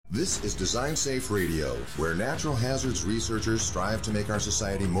This is Design Safe Radio, where natural hazards researchers strive to make our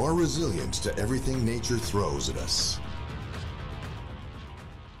society more resilient to everything nature throws at us.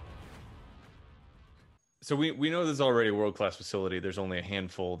 So we know there's already a world-class facility. There's only a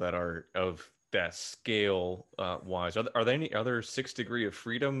handful that are of that scale wise. Are there any other 6 degree of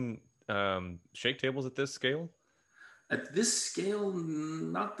freedom shake tables at this scale? At this scale,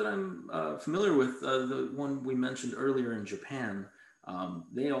 not that I'm familiar with. The one we mentioned earlier in Japan,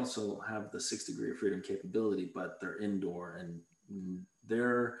 they also have the 6 degree of freedom capability, but they're indoor and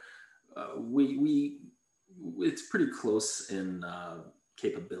they're it's pretty close in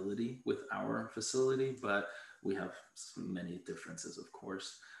capability with our facility, but we have many differences, of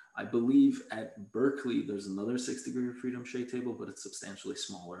course. I believe at Berkeley, there's another 6 degree of freedom shake table, but it's substantially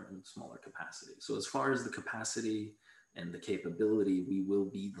smaller and smaller capacity. So as far as the capacity and the capability, we will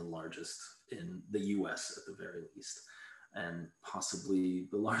be the largest in the US at the very least, and possibly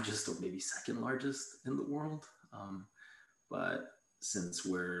the largest or maybe second largest in the world. But since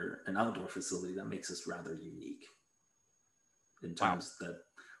we're an outdoor facility, that makes us rather unique in terms that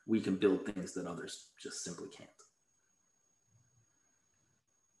we can build things that others just simply can't.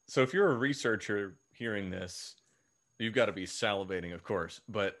 So if you're a researcher hearing this, you've got to be salivating, of course,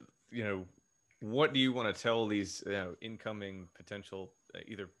 but what do you want to tell these incoming potential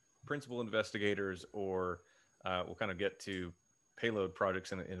either principal investigators or we'll kind of get to payload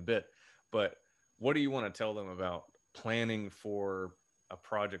projects in a bit, but what do you want to tell them about planning for a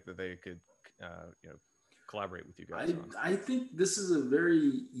project that they could collaborate with you guys on? I think this is a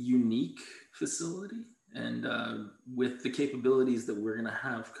very unique facility, and with the capabilities that we're going to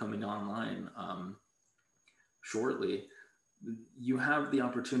have coming online shortly, you have the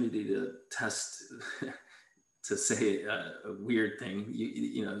opportunity to test, to say a weird thing,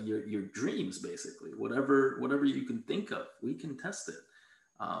 your dreams, basically. Whatever you can think of, we can test it.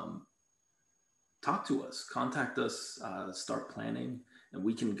 Talk to us, contact us, start planning, and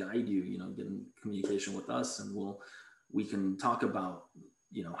we can guide you, get in communication with us, and we can talk about,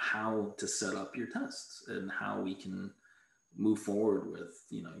 how to set up your tests and how we can move forward with,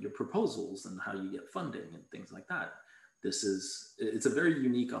 your proposals and how you get funding and things like that. It's a very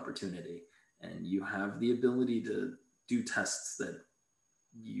unique opportunity, and you have the ability to do tests that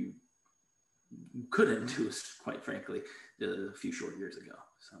you couldn't do, quite frankly, a few short years ago.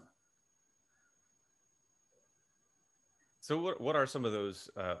 So what are some of those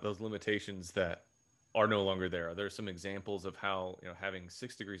limitations that are no longer there? Are there some examples of how having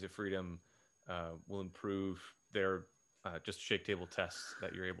 6 degrees of freedom will improve their just shake table tests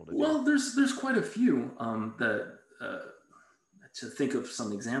that you're able to do? Well, there's quite a few to think of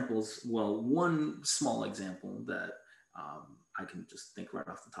some examples. Well, one small example that I can just think right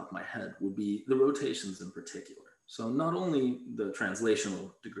off the top of my head would be the rotations in particular. So not only the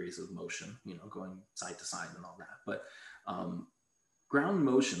translational degrees of motion, going side to side and all that, but ground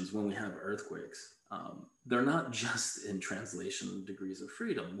motions, when we have earthquakes, they're not just in translation degrees of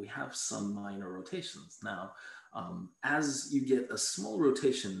freedom. We have some minor rotations. Now, as you get a small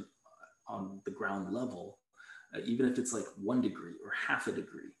rotation on the ground level, even if it's like 1 degree or half a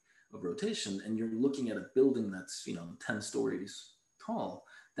degree of rotation, and you're looking at a building that's 10 stories tall,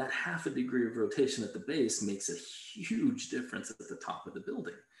 that half a degree of rotation at the base makes a huge difference at the top of the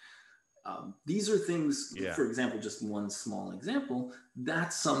building. These are things, for example, just one small example,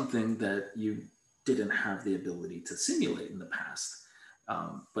 that's something that you didn't have the ability to simulate in the past.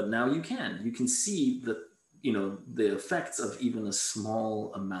 But now you can see the effects of even a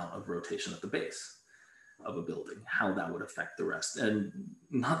small amount of rotation at the base of a building, how that would affect the rest. And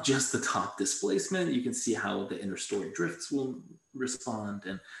not just the top displacement, you can see how the interstory drifts will respond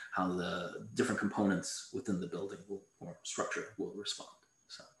and how the different components within the building or structure will respond.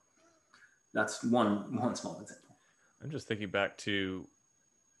 So that's one small example. I'm just thinking back to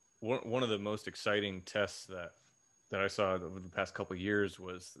one of the most exciting tests that I saw over the past couple of years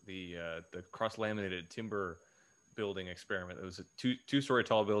was the cross-laminated timber building experiment. It was a two-story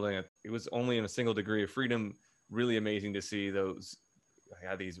tall building. It was only in a single degree of freedom. Really amazing to see those. I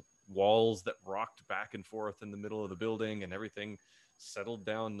had these walls that rocked back and forth in the middle of the building, and everything settled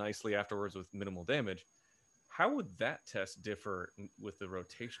down nicely afterwards with minimal damage. How would that test differ with the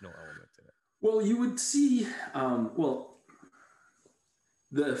rotational element in it? Well, you would see,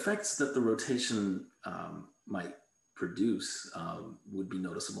 the effects that the rotation might produce would be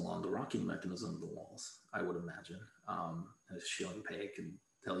noticeable on the rocking mechanism of the walls, I would imagine. As Xiong Pei can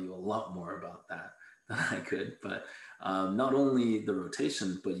tell you a lot more about that than I could, but not only the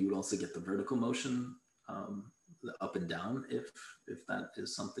rotation, but you would also get the vertical motion up and down if that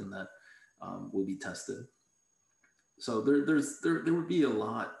is something that will be tested. So there would be a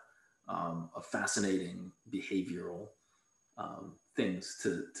lot of fascinating behavioral things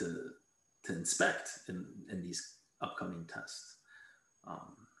to inspect in these upcoming tests.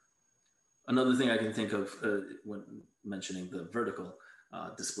 Another thing I can think of when mentioning the vertical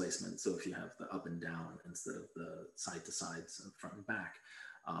displacement, so if you have the up and down instead of the side to sides and front and back,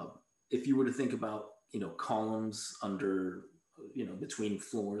 if you were to think about, columns under, between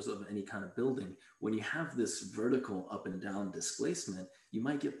floors of any kind of building, when you have this vertical up and down displacement, you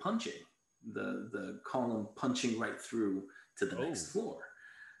might get punching, the column punching right through to the next floor.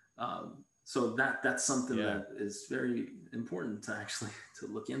 So that's something that is very important to actually to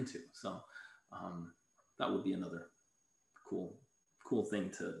look into. So that would be another cool thing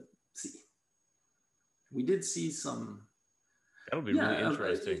to see. We did see some. That'll be really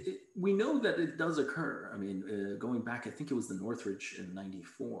interesting. We know that it does occur. I mean, going back, I think it was the Northridge in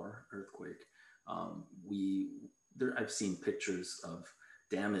 '94 earthquake. I've seen pictures of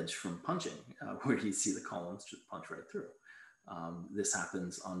damage from punching, where you see the columns just punch right through. This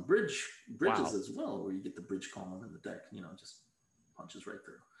happens on bridges as well, where you get the bridge column and the deck, just punches right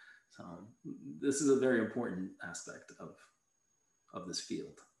through. So this is a very important aspect of this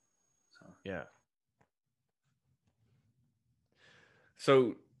field. So yeah.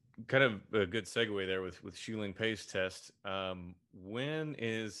 So kind of a good segue there with Shielding Pace test. When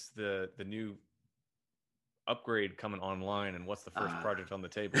is the new upgrade coming online, and what's the first project on the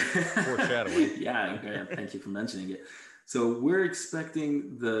table? Foreshadowing. Yeah, thank you for mentioning it. So we're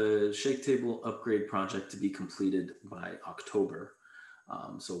expecting the Shake Table upgrade project to be completed by October.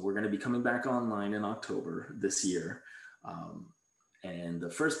 So we're going to be coming back online in October this year. And the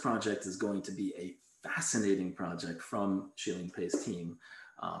first project is going to be a fascinating project from Shielding Pace team.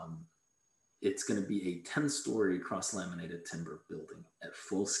 It's going to be a 10-story cross-laminated timber building at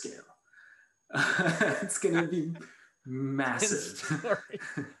full scale. It's going to be massive.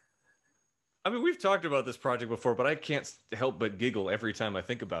 I mean, we've talked about this project before, but I can't help but giggle every time I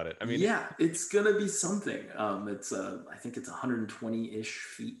think about it. I mean, yeah, it's going to be something. It's I think it's 120-ish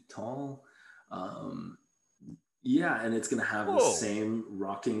feet tall. Yeah, and it's going to have the same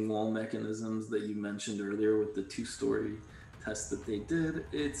rocking wall mechanisms that you mentioned earlier with the 2-story test that they did.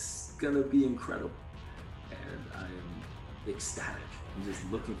 It's going to be incredible, and I am ecstatic. I'm just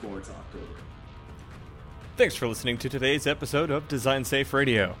looking forward to October. Thanks for listening to today's episode of Design Safe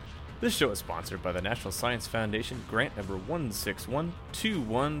Radio. This show is sponsored by the National Science Foundation grant number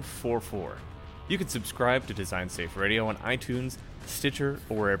 1612144. You can subscribe to Design Safe Radio on iTunes, Stitcher,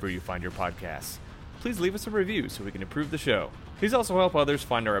 or wherever you find your podcasts. Please leave us a review so we can improve the show. Please also help others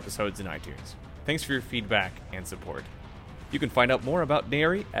find our episodes in iTunes. Thanks for your feedback and support. You can find out more about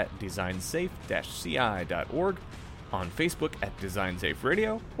NARI at designsafe-ci.org, on Facebook at Design Safe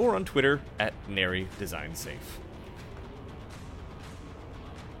Radio, or on Twitter at NARI Design Safe.